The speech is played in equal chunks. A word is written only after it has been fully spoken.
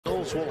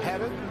Giants will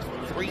have it.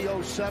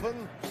 3:07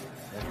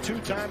 and 2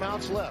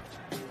 timeouts left.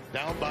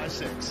 Down by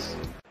 6.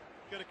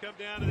 Going to come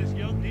down to this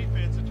young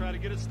defense and try to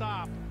get a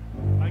stop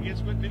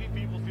against what many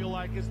people feel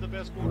like is the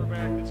best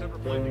quarterback that's ever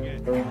played the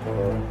game.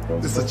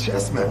 It's a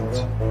chess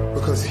match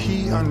because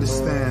he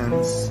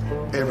understands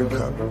every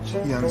coverage.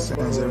 He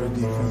understands every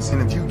defense.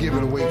 And if you give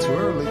it away too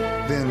early,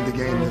 then the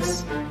game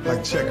is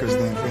like checkers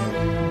then for him.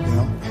 You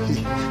know,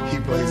 he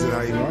plays it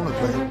how he want to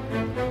play.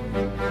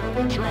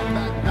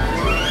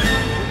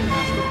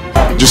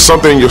 Just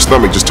something in your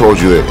stomach just told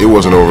you that it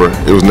wasn't over.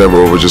 It was never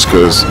over just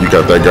because you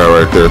got that guy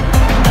right there.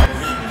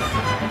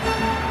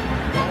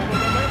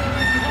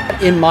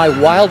 In my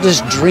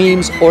wildest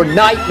dreams or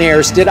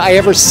nightmares did I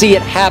ever see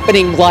it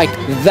happening like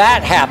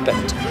that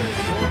happened.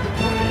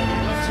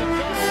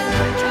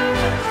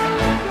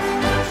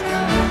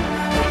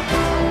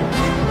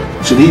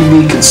 Should he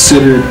be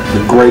considered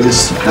the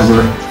greatest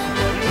ever?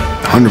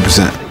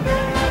 100%.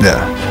 Yeah.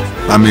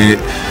 I mean,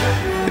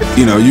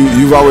 you know,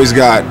 you've always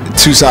got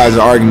two sides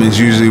of arguments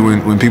usually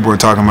when people are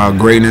talking about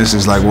greatness.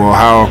 It's like, well,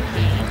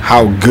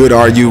 how good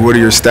are you? What are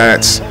your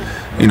stats?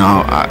 You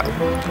know,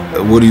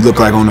 what do you look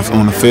like on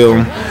the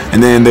film?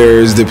 And then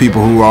there's the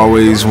people who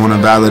always want to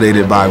validate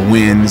it by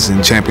wins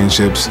and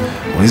championships.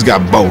 Well, he's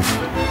got both.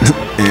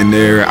 And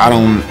I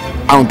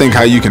don't think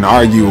how you can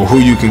argue or who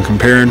you can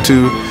compare him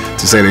to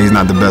say that he's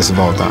not the best of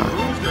all time.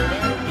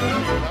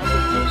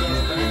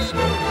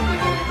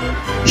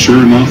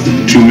 Sure enough,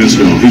 2 minutes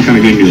ago, he kind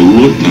of gave me a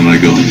look, and I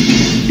go,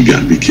 you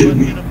got to be kidding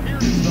me.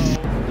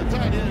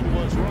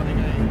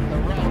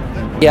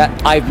 Yeah,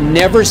 I've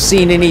never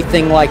seen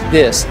anything like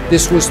this.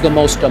 This was the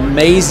most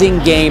amazing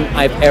game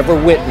I've ever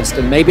witnessed.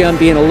 And maybe I'm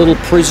being a little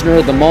prisoner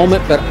of the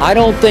moment, but I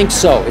don't think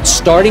so. It's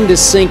starting to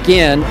sink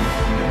in.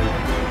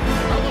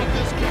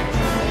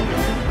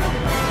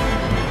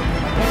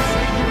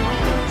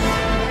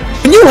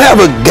 When you have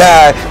a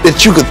guy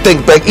that you could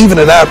think back, even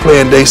in our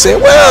playing day, saying,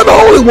 well, the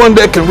only one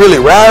that can really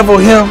rival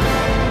him,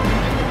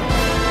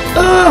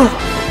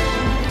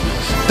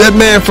 that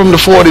man from the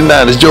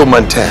 49ers, Joe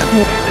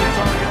Montana.